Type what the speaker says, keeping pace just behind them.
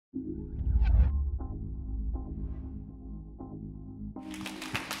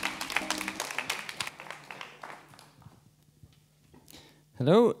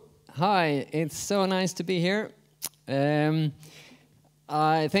Hello. Hi. It's so nice to be here.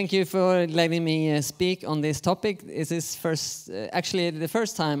 I thank you for letting me speak on this topic. This is actually the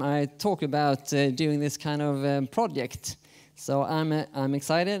first time I talk about doing this kind of project. So I'm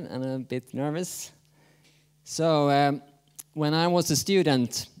excited and a bit nervous. So when I was a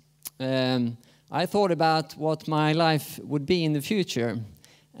student, I thought about what my life would be in the future.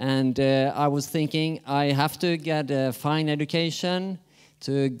 And I was thinking I have to get a fine education,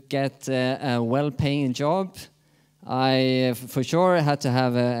 to get a well-paying job. I, for sure, had to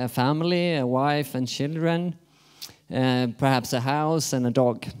have a family, a wife and children, perhaps a house and a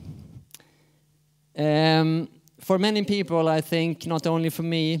dog. For many people, I think, not only for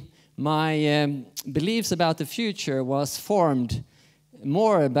me, my beliefs about the future was formed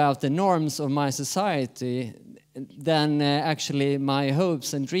more about the norms of my society than actually my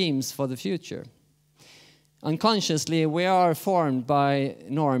hopes and dreams for the future. Unconsciously, we are formed by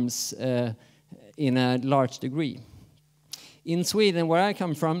norms in a large degree. In Sweden, where I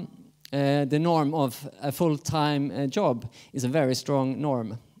come from, the norm of a full-time job is a very strong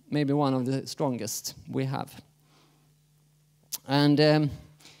norm, maybe one of the strongest we have. And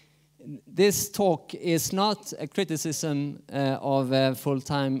this talk is not a criticism of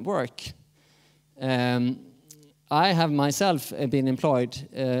full-time work. I have myself been employed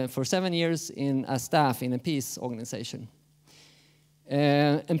for 7 years as staff in a peace organization.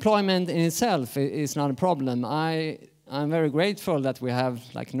 Employment in itself is not a problem. I'm very grateful that we have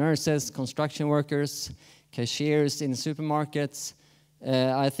like nurses, construction workers, cashiers in supermarkets.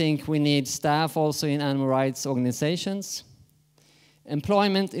 I think we need staff also in animal rights organizations.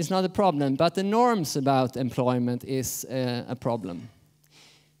 Employment is not a problem, but the norms about employment is a problem.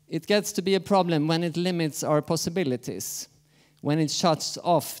 It gets to be a problem when it limits our possibilities, when it shuts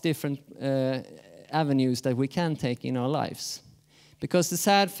off different avenues that we can take in our lives. Because the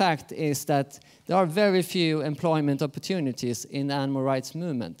sad fact is that there are very few employment opportunities in the animal rights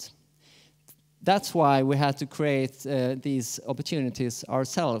movement. That's why we had to create these opportunities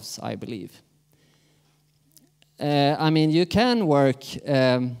ourselves, I believe. I mean, you can work,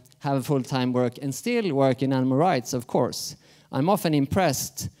 have a full-time work and still work in animal rights, of course. I'm often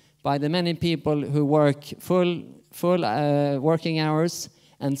impressed by the many people who work full working hours,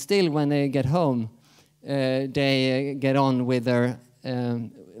 and still when they get home, they get on with their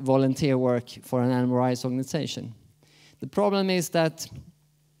volunteer work for an animal rights organization. The problem is that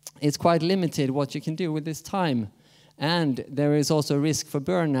it's quite limited what you can do with this time, and there is also a risk for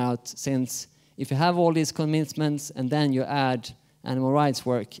burnout, since if you have all these commitments and then you add animal rights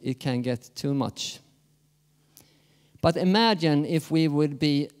work, it can get too much. But imagine if we would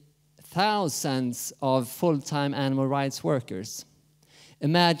be thousands of full-time animal rights workers.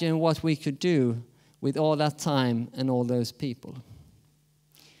 Imagine what we could do with all that time and all those people.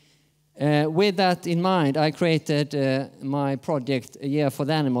 With that in mind, I created my project A Year for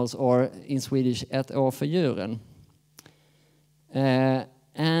the Animals, or in Swedish, Ett år för djuren. I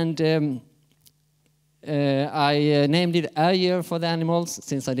named it A Year for the Animals,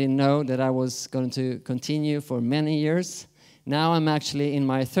 since I didn't know that I was going to continue for many years. Now I'm actually in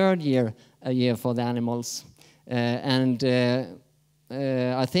my third year, A Year for the Animals. I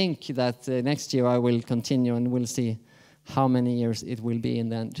think that next year I will continue, and we'll see how many years it will be in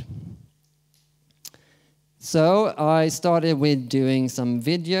the end. So I started with doing some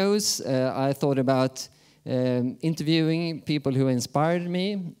videos. I thought about interviewing people who inspired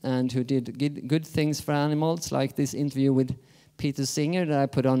me and who did good things for animals, like this interview with Peter Singer that I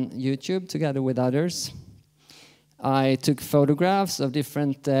put on YouTube together with others. I took photographs of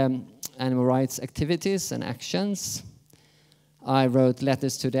different animal rights activities and actions. I wrote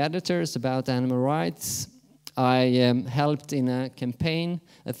letters to the editors about animal rights. I helped in a campaign,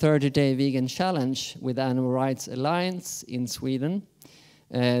 a 30-day vegan challenge with Animal Rights Alliance in Sweden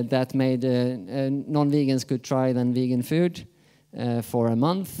that made non-vegans could try then vegan food for a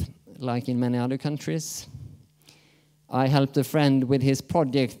month, like in many other countries. I helped a friend with his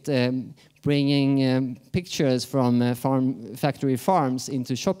project bringing pictures from factory farms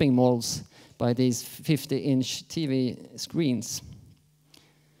into shopping malls by these 50-inch TV screens.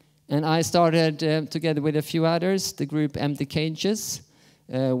 And I started, together with a few others, the group Empty Cages,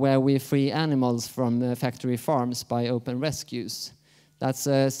 where we free animals from factory farms by open rescues. That's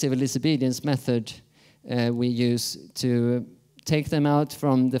a civil disobedience method we use to take them out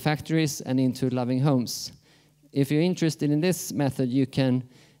from the factories and into loving homes. If you're interested in this method, you can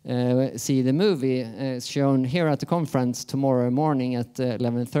see the movie shown here at the conference tomorrow morning at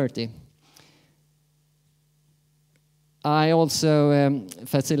 11:30. I also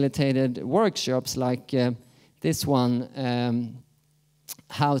facilitated workshops like this one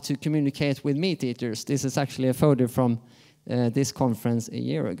how to communicate with meat eaters. This is actually a photo from this conference a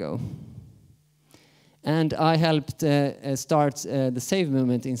year ago. And I helped start the SAVE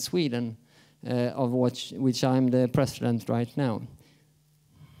movement in Sweden, of which I'm the president right now.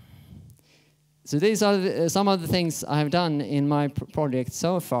 So these are some of the things I have done in my project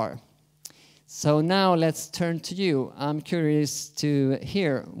so far. So now let's turn to you. I'm curious to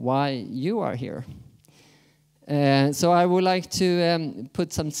hear why you are here. So I would like to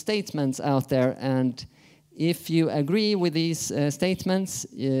put some statements out there, and if you agree with these statements,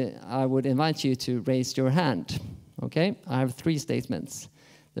 I would invite you to raise your hand. Okay, I have 3 statements.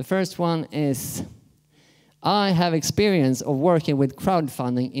 The first one is, I have experience of working with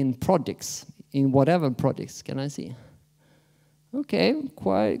crowdfunding in projects, in whatever projects. Can I see? Okay,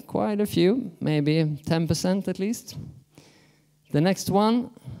 quite a few, maybe 10% at least. The next one,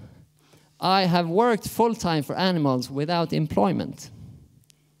 I have worked full-time for animals without employment.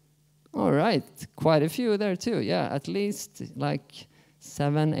 All right, quite a few there too. Yeah, at least like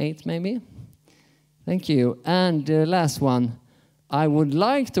 7, 8 maybe. Thank you. And the last one, I would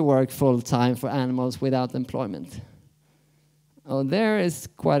like to work full-time for animals without employment. Oh, there is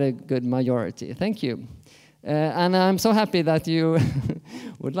quite a good majority. Thank you. And I'm so happy that you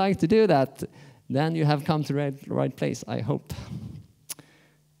would like to do that. Then you have come to the right place, I hope.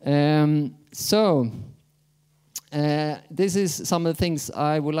 This is some of the things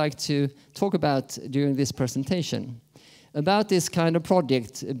I would like to talk about during this presentation. About this kind of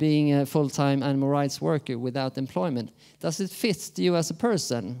project, being a full-time animal rights worker without employment. Does it fit you as a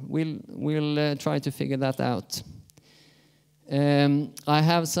person? We'll try to figure that out. I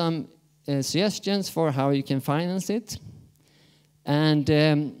have some suggestions for how you can finance it. And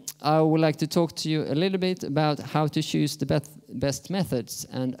I would like to talk to you a little bit about how to choose the best methods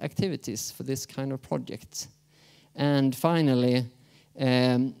and activities for this kind of project. And finally,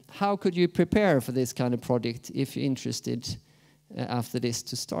 how could you prepare for this kind of project if you're interested after this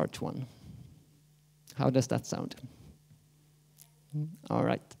to start one? How does that sound? All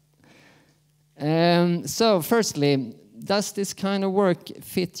right. So firstly, does this kind of work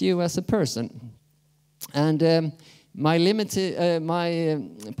fit you as a person? And my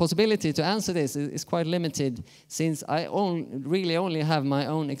possibility to answer this is quite limited, since I really only have my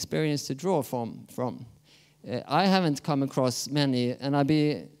own experience to draw from. I haven't come across many, and I'd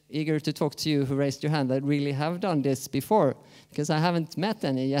be eager to talk to you who raised your hand that really have done this before, because I haven't met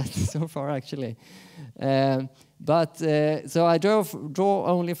any yet so far, actually. So I draw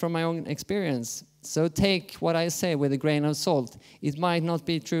only from my own experience. So take what I say with a grain of salt. It might not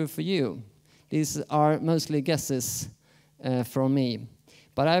be true for you. These are mostly guesses from me.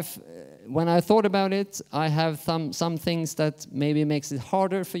 But when I thought about it, I have some things that maybe makes it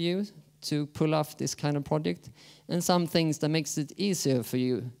harder for you to pull off this kind of project, and some things that makes it easier for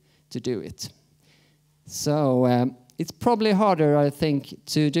you to do it. So it's probably harder, I think,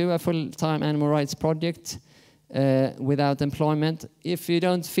 to do a full-time animal rights project without employment if you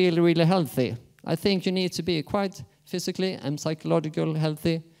don't feel really healthy. I think you need to be quite physically and psychologically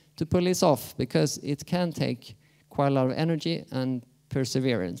healthy to pull this off, because it can take quite a lot of energy and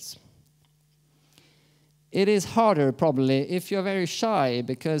perseverance. It is harder probably if you're very shy,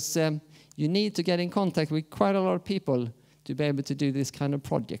 because you need to get in contact with quite a lot of people to be able to do this kind of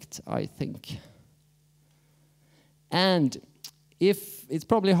project, I think. And it's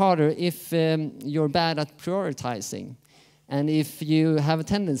probably harder if you're bad at prioritizing, and if you have a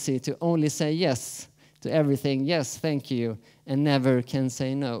tendency to only say yes to everything, yes, thank you, and never can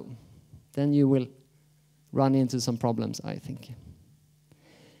say no. Then you will run into some problems, I think.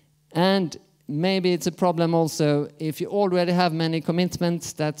 And maybe it's a problem also if you already have many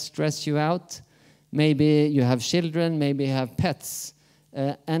commitments that stress you out. Maybe you have children, maybe you have pets,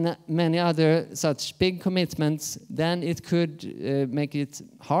 and many other such big commitments. Then it could make it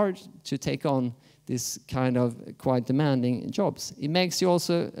hard to take on this kind of quite demanding jobs. It makes you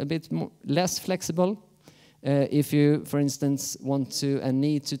also a bit less flexible if you, for instance, want to and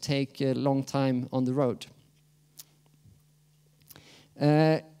need to take a long time on the road.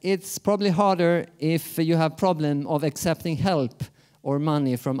 It's probably harder if you have problem of accepting help or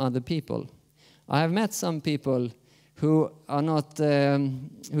money from other people. I have met some people who are not,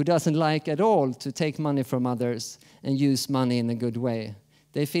 who doesn't like at all to take money from others and use money in a good way.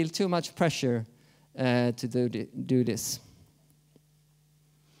 They feel too much pressure to do this.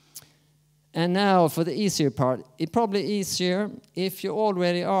 And now for the easier part. It's probably easier if you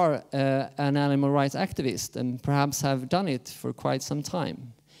already are an animal rights activist and perhaps have done it for quite some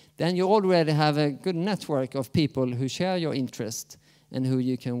time. Then you already have a good network of people who share your interest and who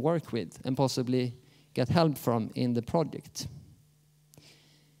you can work with and possibly get help from in the project.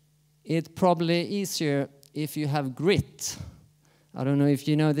 it's probably easier if you have grit. I don't know if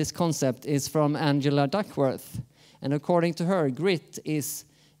you know this concept. It's from Angela Duckworth. And according to her, grit is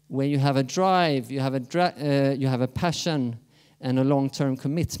when you have a drive, you have a passion and a long-term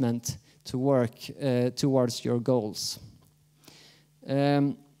commitment to work towards your goals.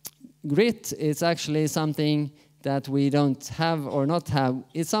 Grit is actually something that we don't have or not have.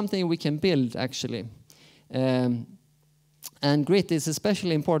 It's something we can build, actually. And grit is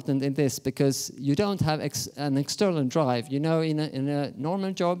especially important in this because you don't have an external drive. You know, in a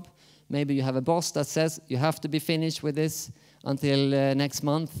normal job, maybe you have a boss that says you have to be finished with this until next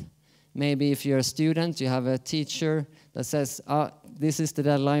month. Maybe if you're a student, you have a teacher that says, this is the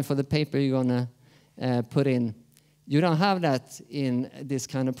deadline for the paper you're going to put in. You don't have that in this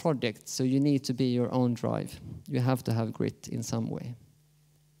kind of project, so you need to be your own drive. You have to have grit in some way.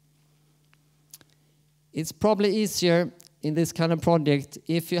 It's probably easier in this kind of project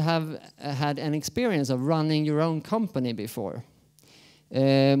if you have had an experience of running your own company before.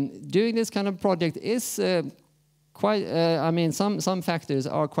 Doing this kind of project is quite, I mean, some factors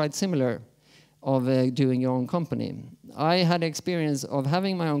are quite similar of doing your own company. I had experience of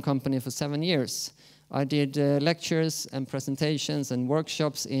having my own company for 7 years. I did lectures and presentations and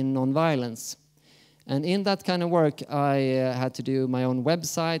workshops in nonviolence. And in that kind of work, I had to do my own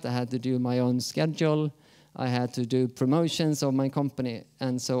website, I had to do my own schedule, I had to do promotions of my company,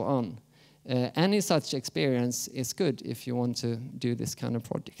 and so on. Any such experience is good if you want to do this kind of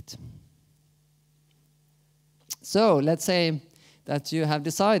project. So let's say that you have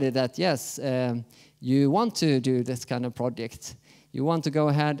decided that, yes, you want to do this kind of project. You want to go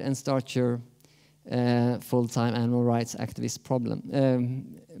ahead and start your full-time animal rights activist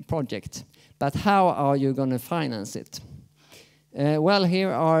project. But how are you going to finance it? Well,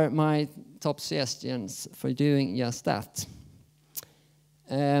 here are my top suggestions for doing just that.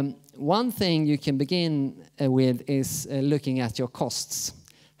 One thing you can begin with is looking at your costs.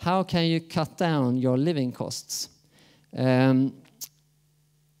 How can you cut down your living costs? That's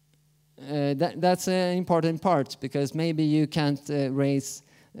an important part, because maybe you can't raise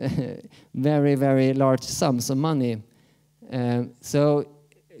very, very large sums of money. So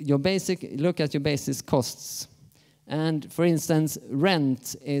look at your basic costs. And for instance,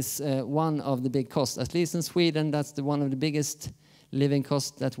 rent is one of the big costs. At least in Sweden, that's one of the biggest living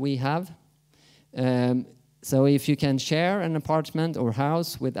costs that we have. So if you can share an apartment or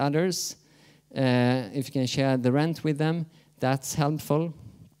house with others, if you can share the rent with them, that's helpful.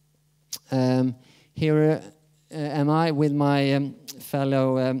 Here am I with my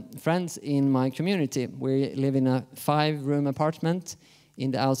fellow friends in my community. We live in a 5-room apartment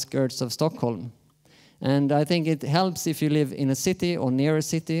in the outskirts of Stockholm. And I think it helps if you live in a city or near a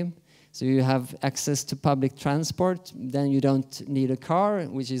city, so you have access to public transport. Then you don't need a car,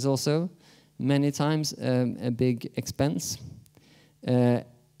 which is also many times a big expense.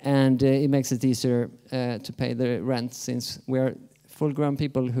 And it makes it easier to pay the rent, since we're full-grown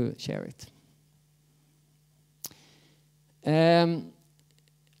people who share it.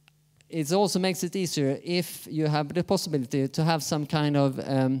 It also makes it easier if you have the possibility to have some kind of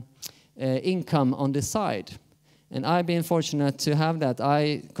income on the side. And I've been fortunate to have that.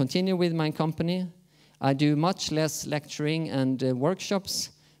 I continue with my company. I do much less lecturing and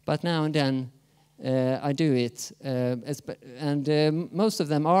workshops, but now and then I do it. And most of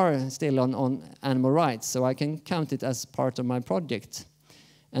them are still on animal rights, so I can count it as part of my project.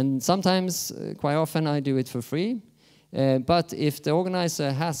 And sometimes, quite often, I do it for free. But if the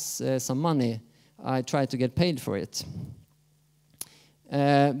organizer has some money, I try to get paid for it.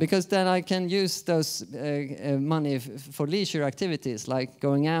 Because then I can use those money for leisure activities, like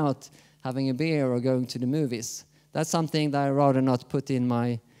going out, having a beer, or going to the movies. That's something that I'd rather not put in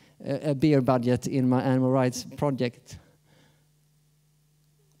my a beer budget in my animal rights project.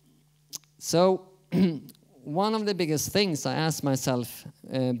 So one of the biggest things I asked myself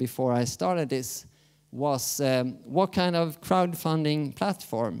before I started this was what kind of crowdfunding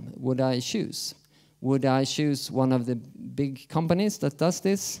platform would I choose? Would I choose one of the big companies that does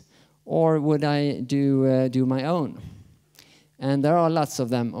this, or would I do my own? And there are lots of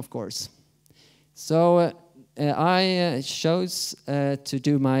them, of course. So I chose to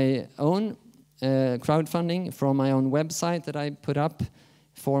do my own crowdfunding from my own website that I put up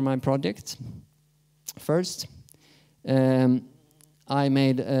for my project. First, I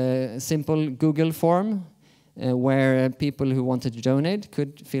made a simple Google form where people who wanted to donate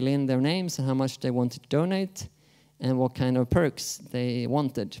could fill in their names and how much they wanted to donate and what kind of perks they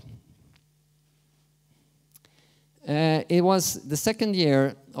wanted. It was the second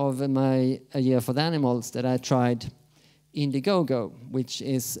year of my A Year for the Animals that I tried Indiegogo, which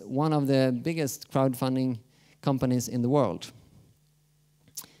is one of the biggest crowdfunding companies in the world.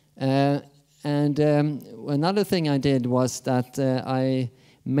 Another thing I did was that I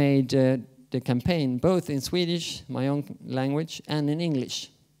made the campaign both in Swedish, my own language, and in English.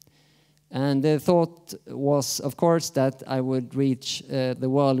 And the thought was, of course, that I would reach the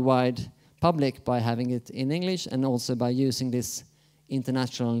worldwide public by having it in English and also by using this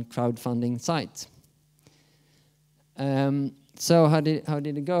international crowdfunding site. So how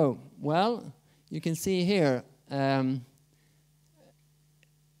did it go? Well, you can see here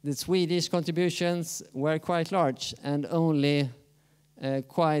the Swedish contributions were quite large, and only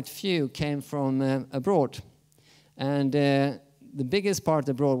quite few came from abroad. And the biggest part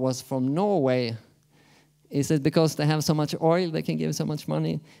abroad was from Norway. Is it because they have so much oil they can give so much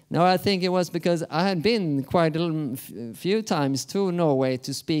money? No, I think it was because I had been quite a few times to Norway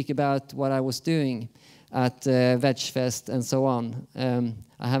to speak about what I was doing at VegFest and so on.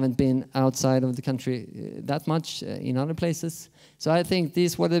 I haven't been outside of the country that much in other places. So I think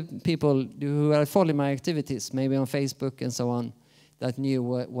these were the people who had followed my activities, maybe on Facebook and so on, that knew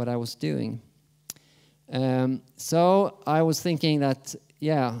what I was doing. So I was thinking that,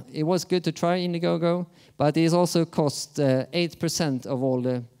 yeah, it was good to try Indiegogo, but it also cost 8% of all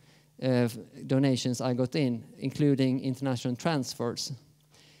the donations I got in, including international transfers.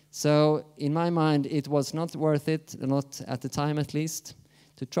 So in my mind, it was not worth it, not at the time at least,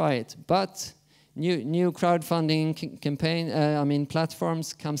 to try it. But new crowdfunding campaign,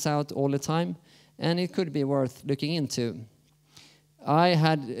 platforms comes out all the time, and it could be worth looking into. I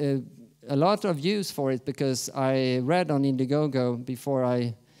had a lot of use for it because I read on Indiegogo before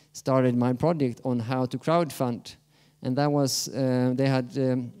I started my project on how to crowdfund, and that was they had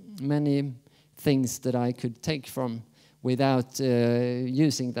many things that I could take from without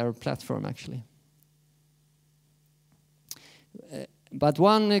using their platform actually. But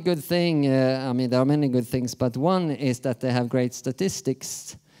one good thing, there are many good things, but one is that they have great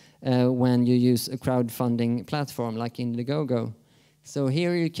statistics when you use a crowdfunding platform like Indiegogo. So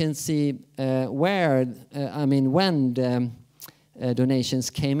here you can see when the donations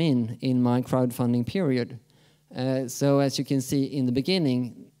came in my crowdfunding period. So as you can see in the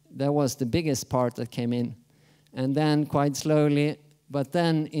beginning, that was the biggest part that came in. And then quite slowly, but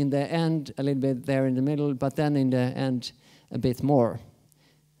then in the end, a little bit there in the middle, but then in the end, a bit more.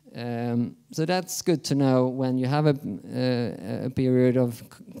 So that's good to know when you have a period of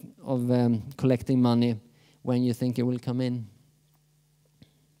collecting money when you think it will come in.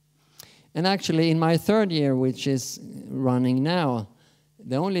 And actually, in my third year, which is running now,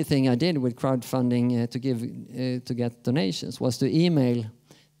 the only thing I did with crowdfunding to get donations was to email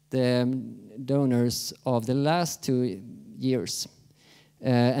the donors of the last 2 years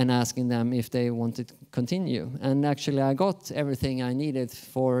and asking them if they wanted to continue. And actually, I got everything I needed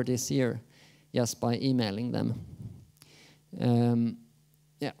for this year just by emailing them.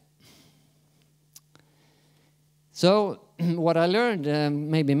 Yeah. So what I learned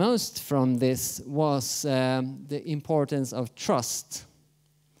maybe most from this was the importance of trust.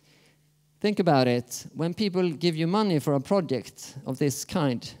 Think about it. When people give you money for a project of this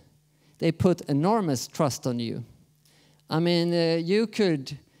kind, they put enormous trust on you. I mean, you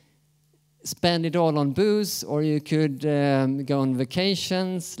could spend it all on booze, or you could go on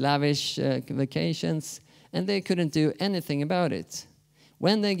vacations, lavish vacations, and they couldn't do anything about it.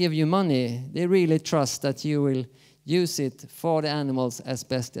 When they give you money, they really trust that you will use it for the animals as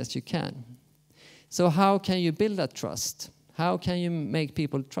best as you can. So how can you build that trust? How can you make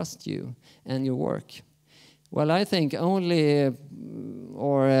people trust you and your work? Well, I think only,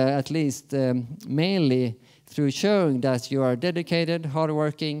 or at least mainly, through showing that you are dedicated,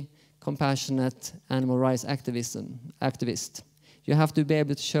 hardworking, compassionate animal rights activist. You have to be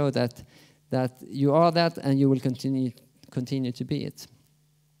able to show that you are that, and you will continue to be it.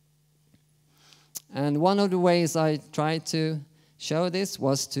 And one of the ways I tried to show this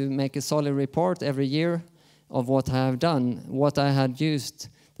was to make a solid report every year of what I have done, what I had used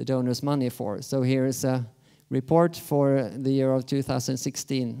the donors' money for. So here is a report for the year of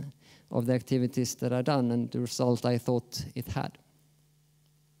 2016 of the activities that I've done and the result I thought it had.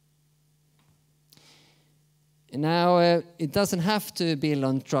 Now, it doesn't have to build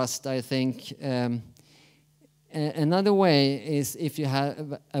on trust, I think. Another way is if you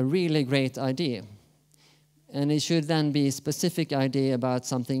have a really great idea. And it should then be a specific idea about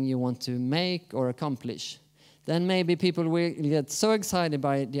something you want to make or accomplish. Then maybe people will get so excited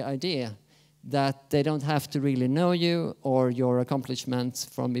by the idea that they don't have to really know you or your accomplishments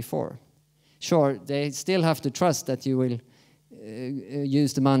from before. Sure, they still have to trust that you will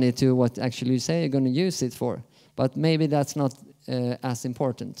use the money to what actually you say you're going to use it for. but maybe that's not as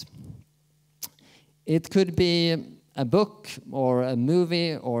important. It could be a book or a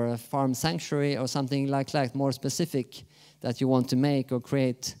movie or a farm sanctuary or something like that, more specific, that you want to make or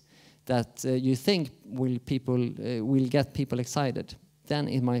create, that you think will get people excited. Then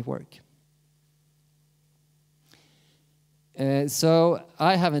it might work. So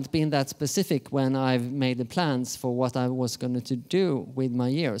I haven't been that specific when I've made the plans for what I was going to do with my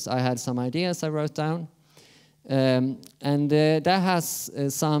years. I had some ideas I wrote down, and that has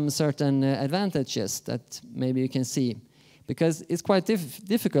some certain advantages that maybe you can see, because it's quite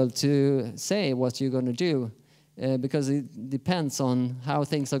difficult to say what you're going to do, because it depends on how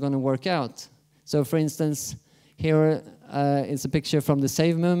things are going to work out. So for instance, here is a picture from the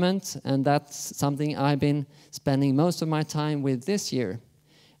Save movement, and that's something I've been spending most of my time with this year.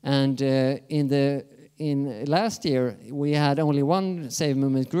 And in last year, we had only one Save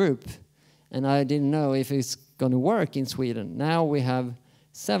movement group, and I didn't know if it's going to work in Sweden. Now we have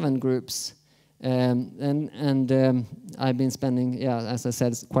 7 groups, and I've been spending, as I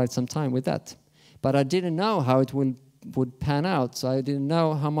said, quite some time with that. But I didn't know how it would pan out, so I didn't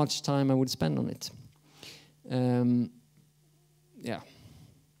know how much time I would spend on it.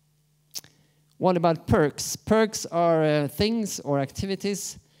 What about perks? Perks are things or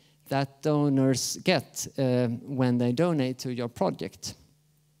activities that donors get when they donate to your project.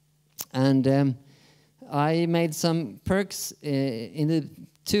 And I made some perks in the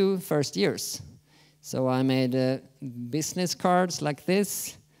 2 first years. So I made business cards like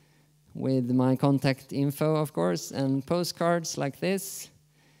this, with my contact info, of course, and postcards like this,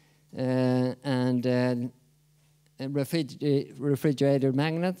 and refrigerator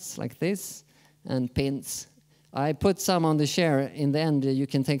magnets like this, and pins. I put some on the share. In the end, you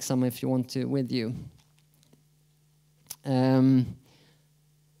can take some if you want to with you. And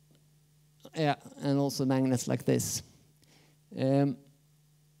also magnets like this.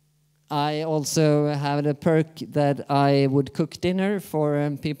 I also had a perk that I would cook dinner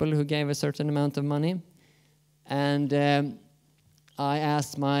for people who gave a certain amount of money. And I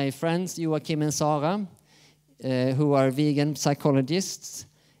asked my friends, Joachim and Sara, who are vegan psychologists,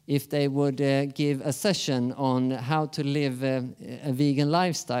 if they would give a session on how to live a vegan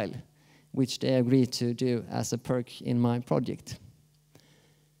lifestyle, which they agreed to do as a perk in my project.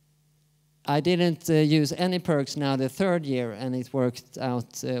 I didn't use any perks now the 3rd year, and it worked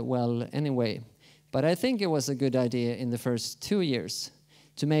out well anyway. But I think it was a good idea in the first 2 years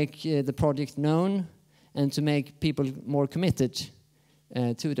to make the project known and to make people more committed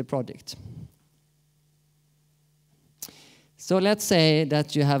to the project. So let's say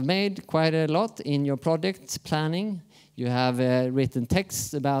that you have made quite a lot in your project planning. You have written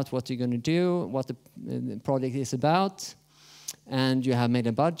text about what you're going to do, what the project is about, and you have made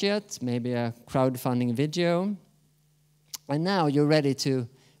a budget, maybe a crowdfunding video. And now you're ready to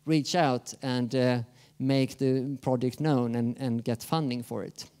reach out and make the project known and get funding for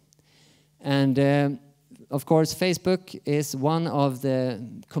it. And of course, Facebook is one of the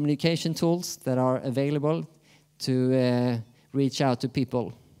communication tools that are available to reach out to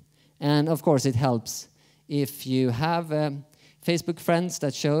people. And of course, it helps if you have Facebook friends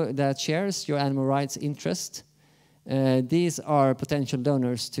that shares your animal rights interest. These are potential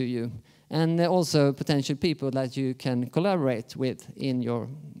donors to you, and also potential people that you can collaborate with in your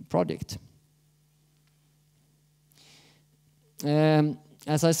project.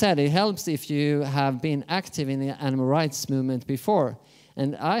 As I said, it helps if you have been active in the animal rights movement before.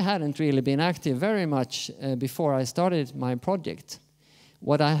 And I hadn't really been active very much before I started my project.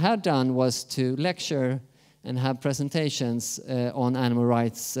 What I had done was to lecture and have presentations on animal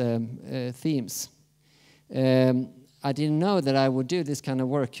rights themes. I didn't know that I would do this kind of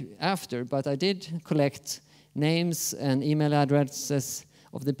work after, but I did collect names and email addresses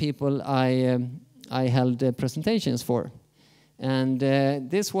of the people I held presentations for. And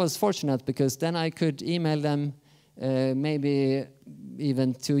this was fortunate, because then I could email them maybe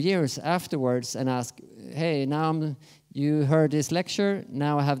even 2 years afterwards and ask, hey, now you heard this lecture,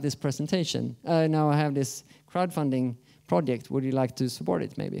 now I have this presentation, now I have this crowdfunding project, would you like to support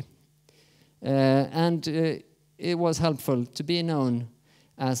it maybe? And it was helpful to be known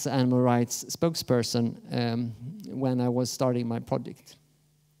as an animal rights spokesperson when I was starting my project.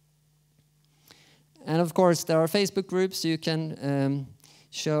 And of course, there are Facebook groups you can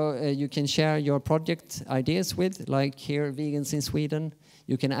you can share your project ideas with, like here, Vegans in Sweden.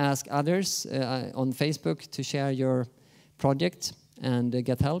 You can ask others on Facebook to share your project and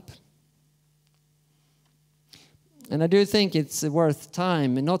get help. And I do think it's worth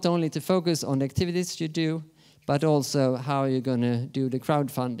time not only to focus on the activities you do, but also how you're going to do the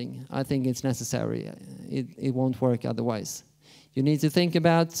crowdfunding. I think it's necessary. It won't work otherwise. You need to think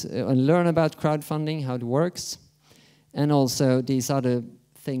about and learn about crowdfunding, how it works, and also these other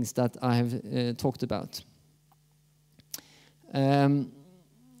things that I have talked about.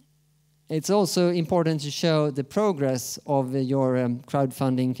 It's also important to show the progress of your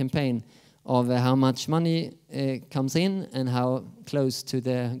crowdfunding campaign, of how much money comes in and how close to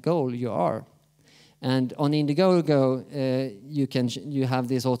the goal you are. And on Indiegogo, you have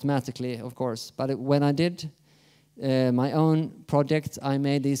this automatically, of course. But when I did my own project, I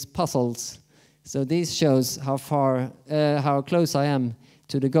made these puzzles. So this shows how close I am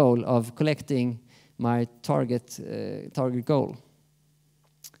to the goal of collecting my target goal.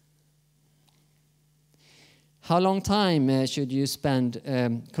 How long time should you spend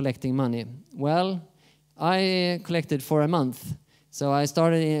collecting money? Well, I collected for a month. So I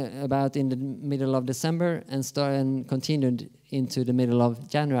started about in the middle of December and continued into the middle of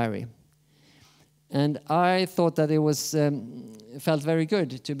January. And I thought that it was felt very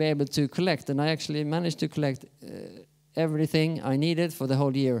good to be able to collect, and I actually managed to collect everything I needed for the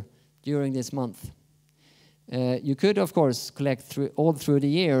whole year during this month. You could, of course, collect all through the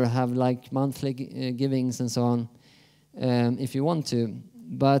year, have like monthly givings and so on, if you want to.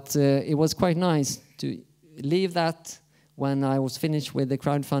 But it was quite nice to leave that when I was finished with the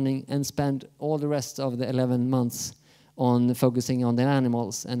crowdfunding and spend all the rest of the 11 months on focusing on the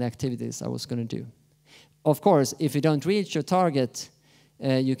animals and the activities I was going to do. Of course, if you don't reach your target,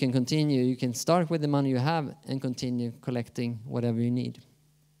 you can continue. You can start with the money you have and continue collecting whatever you need.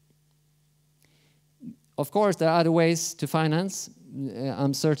 Of course, there are other ways to finance.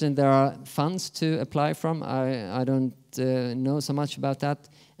 I'm certain there are funds to apply from. I don't know so much about that,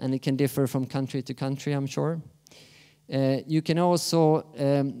 and it can differ from country to country, I'm sure. You can also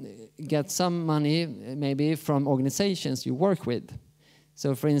get some money maybe from organizations you work with.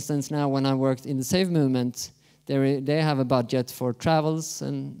 So for instance, now when I worked in the Save movement, they have a budget for travels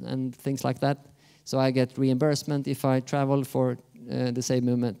and things like that. So I get reimbursement if I travel for the Save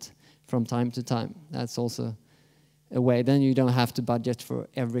movement from time to time. That's also a way. Then you don't have to budget for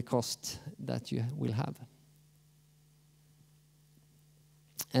every cost that you will have.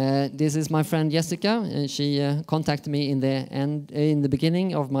 This is my friend Jessica, and she contacted me in the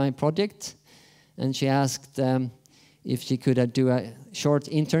beginning of my project, and she asked if she could do a short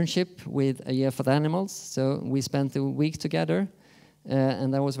internship with A Year for the Animals. So we spent a week together,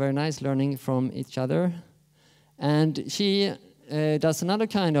 and that was very nice, learning from each other. And she does another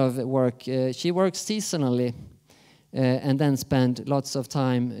kind of work. She works seasonally, and then spend lots of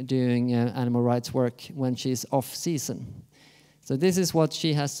time doing animal rights work when she's off season. So this is what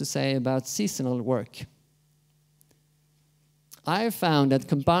she has to say about seasonal work. I found that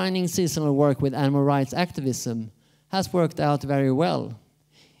combining seasonal work with animal rights activism has worked out very well.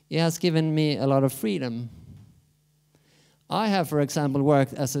 It has given me a lot of freedom. I have, for example,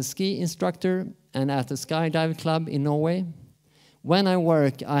 worked as a ski instructor and at a skydive club in Norway. When I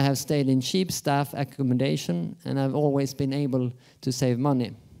work, I have stayed in cheap staff accommodation, and I've always been able to save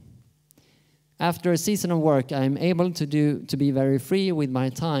money. After a season of work, I am able to be very free with my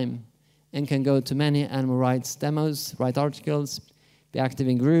time and can go to many animal rights demos, write articles, be active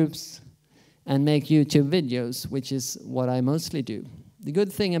in groups, and make YouTube videos, which is what I mostly do. The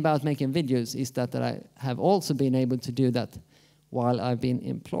good thing about making videos is that I have also been able to do that while I've been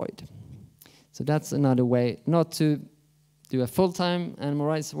employed. So that's another way, not to do a full-time animal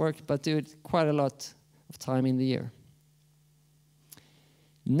rights work, but do it quite a lot of time in the year.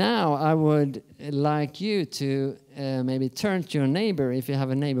 Now I would like you to maybe turn to your neighbor, if you have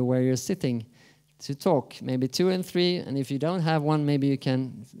a neighbor where you're sitting, to talk, maybe 2 and 3, and if you don't have one, maybe you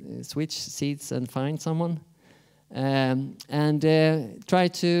can switch seats and find someone. And try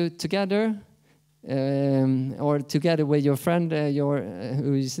to together, or together with your friend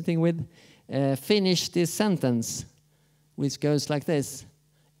who you're sitting with, finish this sentence, which goes like this.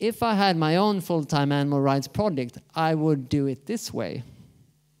 If I had my own full-time animal rights project, I would do it this way.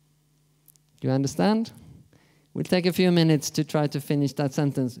 Do you understand? We'll take a few minutes to try to finish that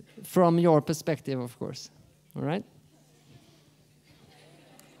sentence from your perspective, of course. All right?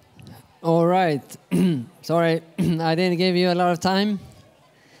 All right. Sorry, I didn't give you a lot of time.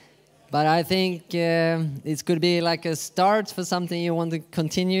 But I think this could be like a start for something you want to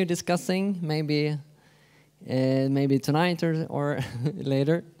continue discussing, maybe tonight or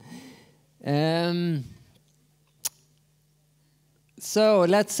later. So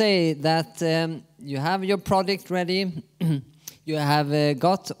let's say that you have your project ready. You have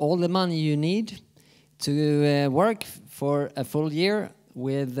got all the money you need to work for a full year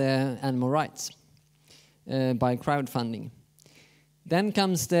with animal rights. by crowdfunding. Then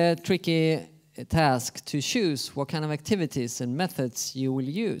comes the tricky task to choose what kind of activities and methods you will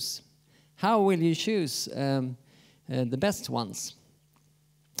use. How will you choose the best ones?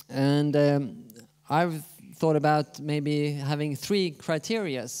 And I've thought about maybe having 3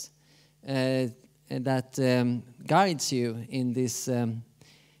 criteria that guides you in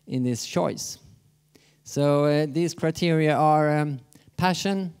this choice. So these criteria are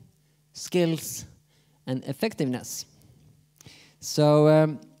passion, skills, and effectiveness.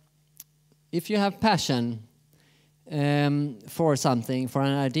 So if you have passion for something, for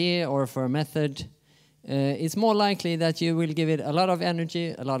an idea or for a method, it's more likely that you will give it a lot of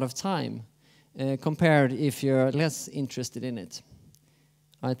energy, a lot of time, compared if you're less interested in it.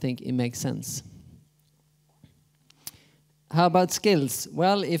 I think it makes sense. How about skills?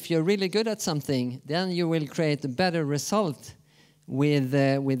 Well, if you're really good at something, then you will create a better result with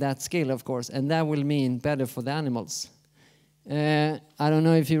that skill, of course, and that will mean better for the animals. I don't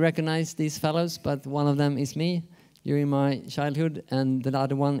know if you recognize these fellows, but one of them is me during my childhood, and the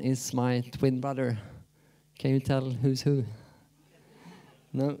other one is my twin brother. Can you tell who's who?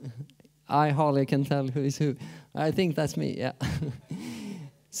 No? I hardly can tell who is who. I think that's me, yeah.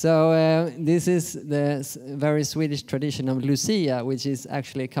 So this is the very Swedish tradition of Lucia, which is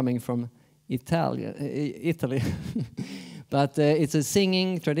actually coming from Italy. But it's a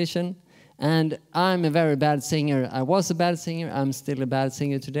singing tradition, and I'm a very bad singer. I was a bad singer. I'm still a bad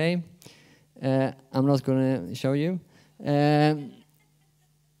singer today. I'm not going to show you.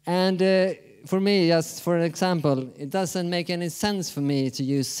 For me, just for an example, it doesn't make any sense for me to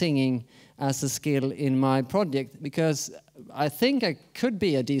use singing as a skill in my project, because I think I could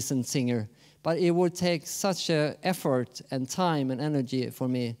be a decent singer, but it would take such an effort and time and energy for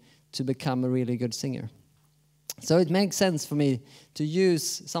me to become a really good singer. So it makes sense for me to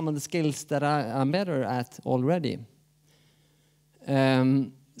use some of the skills that I'm better at already.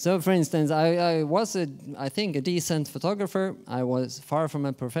 So, for instance, I was, I think, a decent photographer. I was far from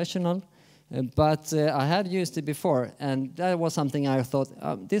a professional, but I had used it before, and that was something I thought,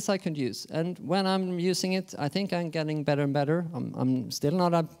 this I could use. And when I'm using it, I think I'm getting better and better. I'm still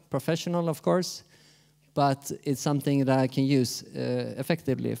not a professional, of course, but it's something that I can use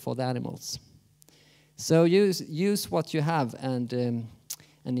effectively for the animals. So use what you have and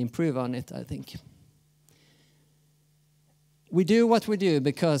improve on it, I think. We do what we do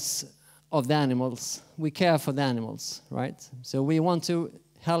because of the animals. We care for the animals, right? So we want to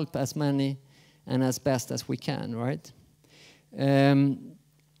help as many and as best as we can, right?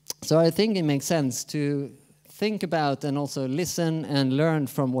 So I think it makes sense to think about and also listen and learn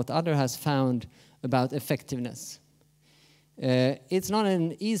from what others has found about effectiveness. It's not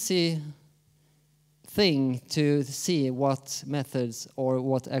an easy thing to see what methods or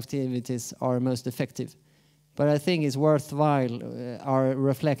what activities are most effective. But I think it's worthwhile our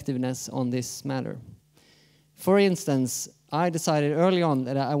reflectiveness on this matter. For instance, I decided early on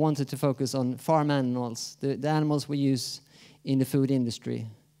that I wanted to focus on farm animals, the animals we use in the food industry,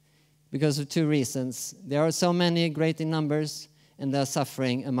 because of 2 reasons. There are so many great in numbers, and they're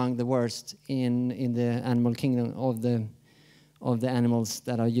suffering among the worst in the animal kingdom of the animals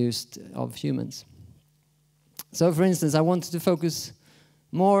that are used of humans. So, for instance, I wanted to focus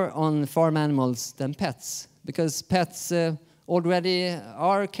more on farm animals than pets, because pets already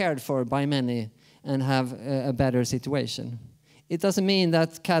are cared for by many and have a better situation. It doesn't mean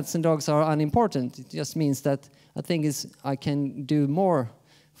that cats and dogs are unimportant. It just means that I think I can do more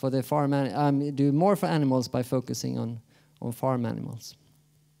for the do more for animals by focusing on farm animals.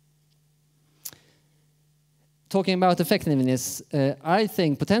 Talking about effectiveness, I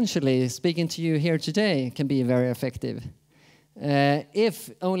think potentially speaking to you here today can be very effective. If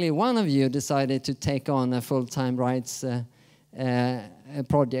only one of you decided to take on a full-time rights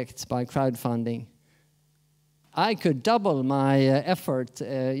project by crowdfunding, I could double my effort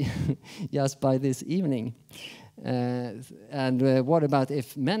just by this evening. And what about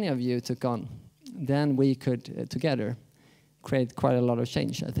if many of you took on? Then we could together create quite a lot of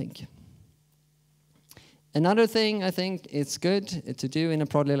change, I think. Another thing I think it's good to do in a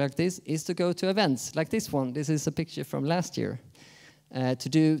project like this is to go to events like this one. This is a picture from last year.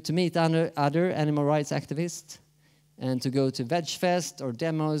 To meet other animal rights activists and to go to Veg Fest or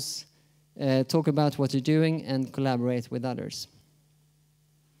demos, talk about what you're doing and collaborate with others.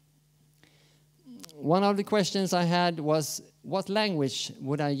 One of the questions I had was, what language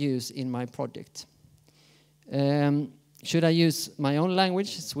would I use in my project? Should I use my own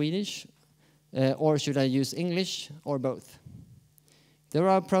language, Swedish, or should I use English, or both? There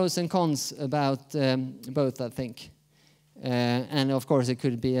are pros and cons about both, I think. And of course, it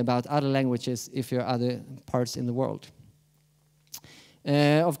could be about other languages if you're other parts in the world.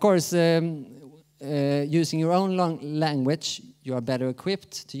 Of course, using your own language, you are better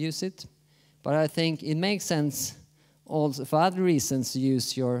equipped to use it. But I think it makes sense also for other reasons to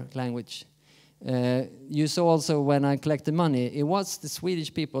use your language. You saw also when I collected money, it was the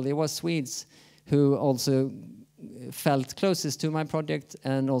Swedish people, it was Swedes who also felt closest to my project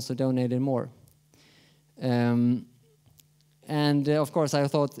and also donated more. Of course I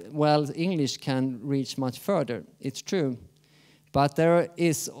thought, well, English can reach much further. It's true. But there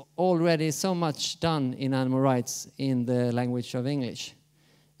is already so much done in animal rights in the language of English.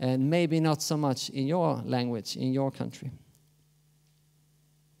 And maybe not so much in your language, in your country.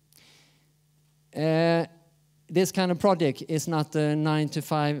 This kind of project is not a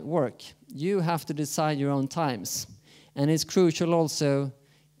 9-to-5 work. You have to decide your own times. And it's crucial also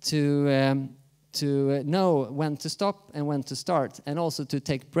to know when to stop and when to start, and also to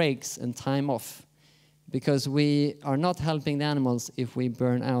take breaks and time off. Because we are not helping the animals if we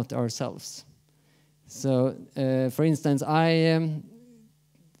burn out ourselves. So, for instance, I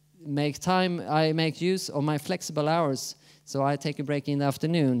make use of my flexible hours. So I take a break in the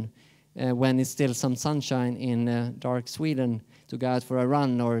afternoon when it's still some sunshine in dark Sweden to go out for a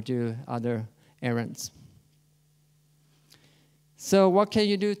run or do other errands. So what can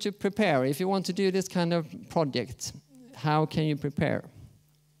you do to prepare? If you want to do this kind of project, how can you prepare?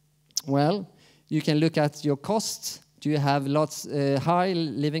 Well, you can look at your costs. Do you have lots high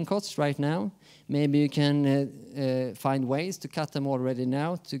living costs right now? Maybe you can find ways to cut them already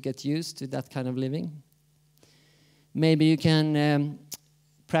now to get used to that kind of living. Maybe you can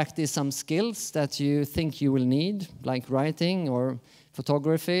practice some skills that you think you will need, like writing or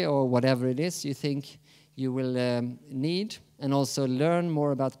photography or whatever it is you think you will need, and also learn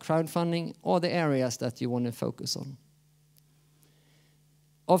more about crowdfunding or the areas that you want to focus on.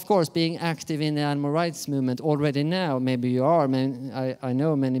 Of course, being active in the animal rights movement already now, maybe you are, I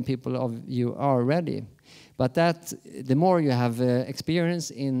know many people of you are already, but the more you have experience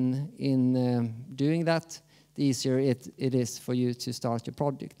in doing that, the easier it is for you to start your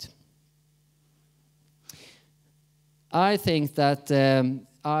project. I think that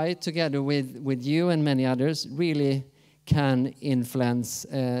I, together with you and many others, really can influence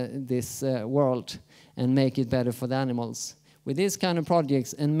this world and make it better for the animals. With these kind of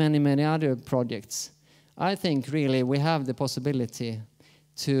projects and many, many other projects, I think really we have the possibility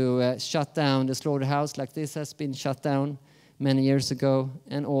to shut down the slaughterhouse like this has been shut down many years ago,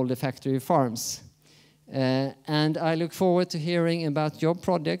 and all the factory farms. And I look forward to hearing about your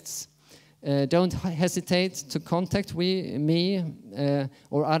projects. Don't hesitate to contact me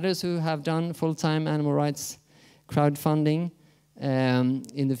or others who have done full-time animal rights crowdfunding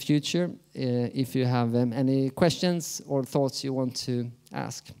in the future, if you have any questions or thoughts you want to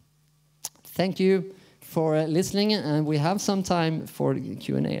ask. Thank you for listening, and we have some time for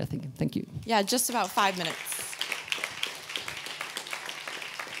Q&A, I think. Thank you. Yeah, just about 5 minutes.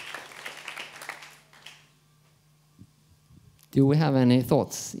 Do we have any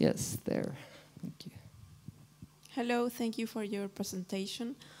thoughts? Yes, there. Thank you. Hello, thank you for your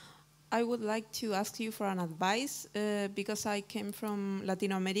presentation. I would like to ask you for an advice because I came from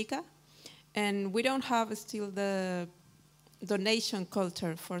Latin America and we don't have still the donation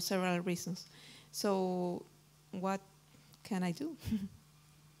culture for several reasons. So what can I do?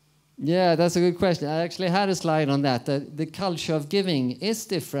 Yeah, that's a good question. I actually had a slide on that. The culture of giving is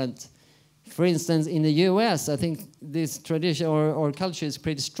different. For instance, in the US, I think this tradition or culture is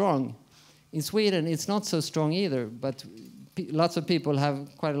pretty strong. In Sweden, it's not so strong either, but lots of people have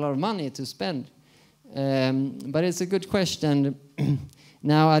quite a lot of money to spend. But it's a good question.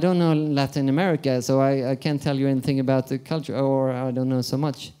 Now, I don't know Latin America, so I can't tell you anything about the culture, or I don't know so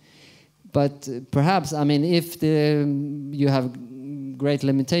much. But perhaps, I mean, if you have great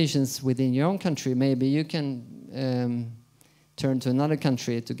limitations within your own country, maybe you can turn to another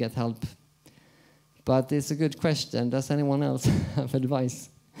country to get help. But it's a good question. Does anyone else have advice?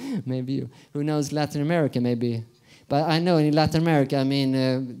 Maybe you. Who knows Latin America, maybe? But I know in Latin America, I mean,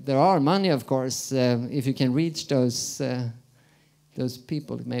 there are money, of course, if you can reach those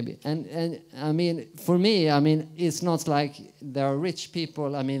people, maybe. And I mean, for me, I mean, it's not like there are rich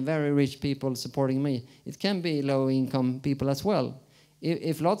people, I mean, very rich people supporting me. It can be low-income people as well.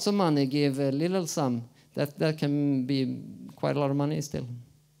 If lots of money give a little sum, that can be quite a lot of money still.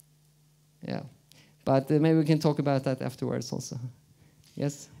 Yeah. But maybe we can talk about that afterwards also.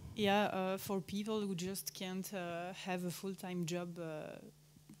 Yes? Yeah, for people who just can't have a full-time job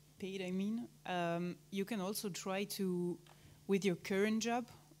paid, I mean, you can also try to, with your current job,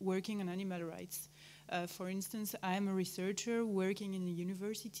 working on animal rights. For instance, I am a researcher working in a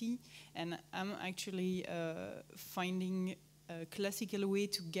university, and I'm actually finding a classical way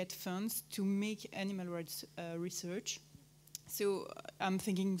to get funds to make animal rights research. So I'm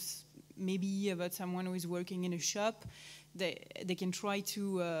thinking maybe about someone who is working in a shop. They can try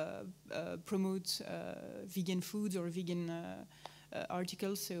to promote vegan foods or vegan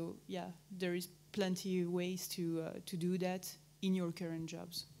articles. So yeah, there is plenty of ways to do that in your current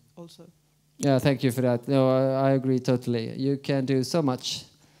jobs also. Yeah, thank you for that. No, I agree totally. You can do so much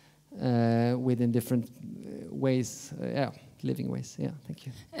within different ways. Yeah, living ways. Yeah, thank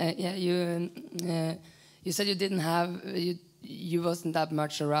you. Yeah, you said you didn't have you wasn't that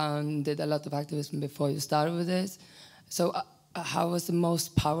much around, did a lot of activism before you started with this. So how was the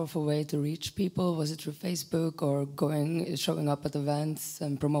most powerful way to reach people? Was it through Facebook or showing up at events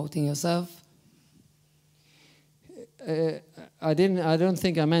and promoting yourself? I don't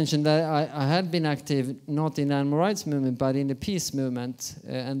think I mentioned that I had been active not in the animal rights movement but in the peace movement,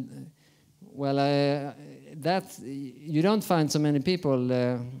 and well, that you don't find so many people,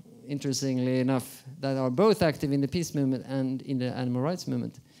 interestingly enough, that are both active in the peace movement and in the animal rights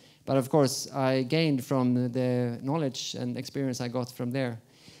movement. But of course, I gained from the knowledge and experience I got from there.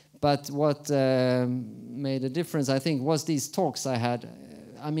 But what made a difference, I think, was these talks I had.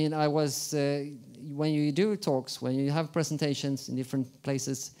 I mean, I was. When you do talks, when you have presentations in different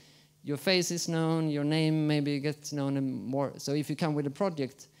places, your face is known, your name maybe gets known and more. So if you come with a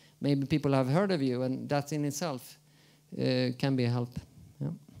project, maybe people have heard of you, and that in itself can be a help. Yeah.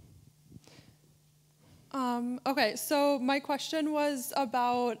 Okay, so my question was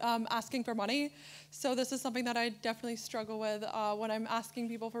about asking for money. So this is something that I definitely struggle with. When I'm asking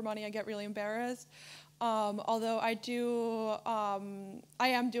people for money, I get really embarrassed. Although I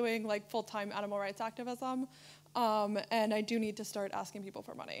am doing like full-time animal rights activism, and I do need to start asking people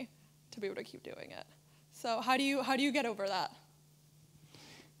for money to be able to keep doing it. So how do you get over that?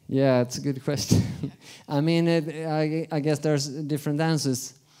 Yeah, it's a good question. I mean, I guess there's different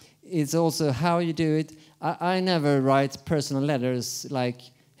answers. It's also how you do it. I never write personal letters like,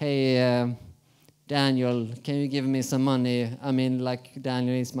 hey, Daniel, can you give me some money? I mean, like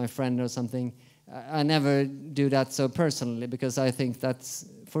Daniel is my friend or something. I never do that so personally because I think that's,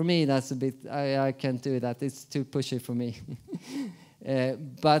 for me, that's a bit, I can't do that. It's too pushy for me.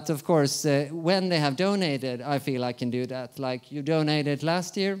 But of course, when they have donated, I feel I can do that. Like, you donated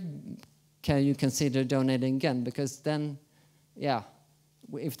last year, can you consider donating again? Because then, yeah,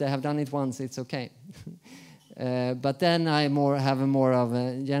 if they have done it once, it's okay. But then I have a more of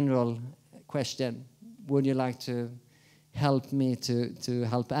a general question. Would you like to help me to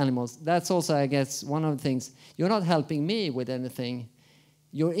help animals? That's also, I guess, one of the things. You're not helping me with anything.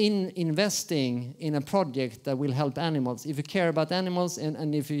 You're investing in a project that will help animals. If you care about animals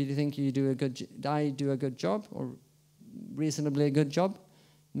and if you think I do a good job or reasonably a good job,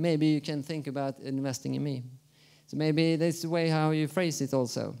 maybe you can think about investing in me. So maybe that's the way how you phrase it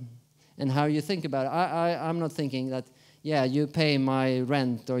also and how you think about it. I'm not thinking that, yeah, you pay my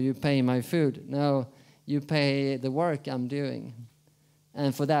rent or you pay my food. No, you pay the work I'm doing.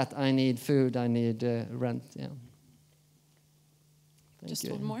 And for that, I need food, I need rent, yeah. Just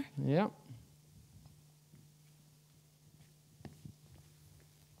one more. Yeah.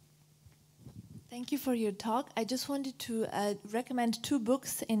 Thank you for your talk. I just wanted to recommend 2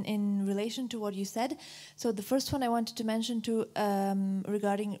 books in relation to what you said. So the first one I wanted to mention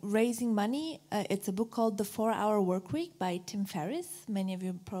regarding raising money. It's a book called The 4-Hour Workweek by Tim Ferriss. Many of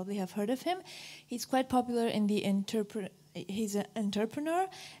you probably have heard of him. He's quite popular in the he's an entrepreneur,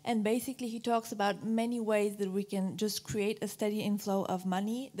 and basically he talks about many ways that we can just create a steady inflow of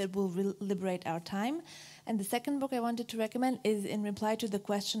money that will liberate our time. And the second book I wanted to recommend is in reply to the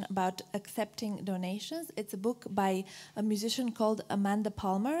question about accepting donations. It's a book by a musician called Amanda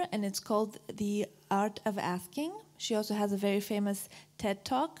Palmer, and it's called The Art of Asking. She also has a very famous TED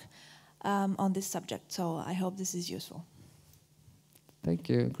Talk on this subject, so I hope this is useful. Thank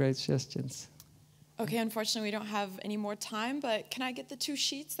you. Great suggestions. Okay, unfortunately, we don't have any more time, but can I get the 2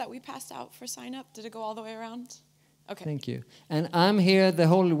 sheets that we passed out for sign up? Did it go all the way around? Okay. Thank you. And I'm here the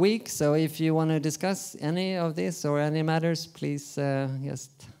whole week, so if you want to discuss any of this or any matters, please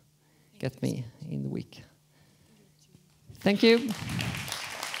just get me in the week. Thank you.